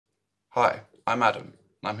Hi, I'm Adam,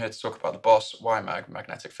 and I'm here to talk about the Boss YMAG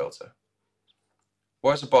magnetic filter.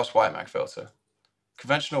 What is a Boss YMAG filter?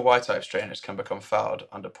 Conventional Y-type strainers can become fouled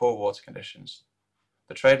under poor water conditions.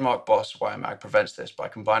 The trademark Boss YMAG prevents this by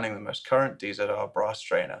combining the most current DZR brass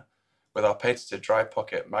strainer with our patented dry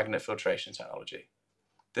pocket magnet filtration technology.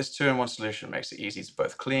 This two-in-one solution makes it easy to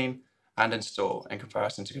both clean and install in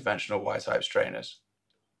comparison to conventional Y-type strainers.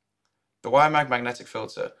 The YMAG magnetic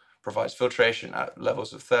filter provides filtration at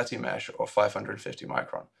levels of 30 mesh or 550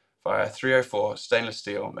 micron via a 304 stainless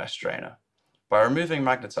steel mesh strainer. By removing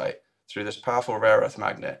magnetite through this powerful rare earth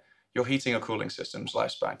magnet, your heating or cooling system's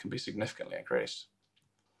lifespan can be significantly increased.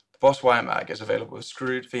 The Boss YMAG is available with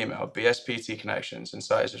screwed female BSPT connections in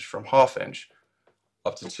sizes from 1/2 inch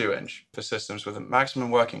up to 2 inch for systems with a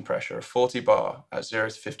maximum working pressure of 40 bar at 0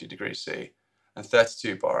 to 50 degrees C and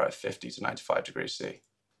 32 bar at 50 to 95 degrees C.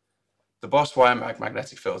 The Boss YMAG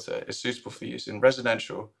magnetic filter is suitable for use in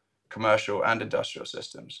residential, commercial, and industrial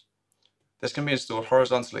systems. This can be installed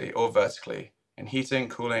horizontally or vertically in heating,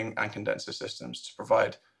 cooling, and condenser systems to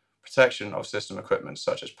provide protection of system equipment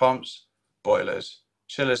such as pumps, boilers,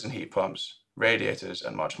 chillers and heat pumps, radiators,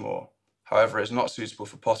 and much more. However, it is not suitable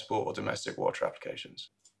for potable or domestic water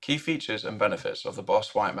applications. Key features and benefits of the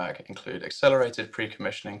Boss YMAG include accelerated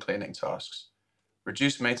pre-commissioning cleaning tasks,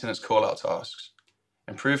 reduced maintenance call-out tasks,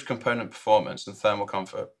 improved component performance and thermal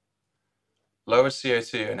comfort, lowered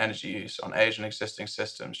CO2 and energy use on aged and existing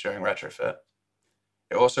systems during retrofit.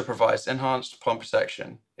 It also provides enhanced pump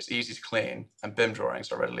protection, is easy to clean, and BIM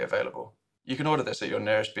drawings are readily available. You can order this at your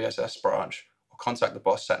nearest BSS branch or contact the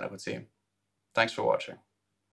Boss technical team. Thanks for watching.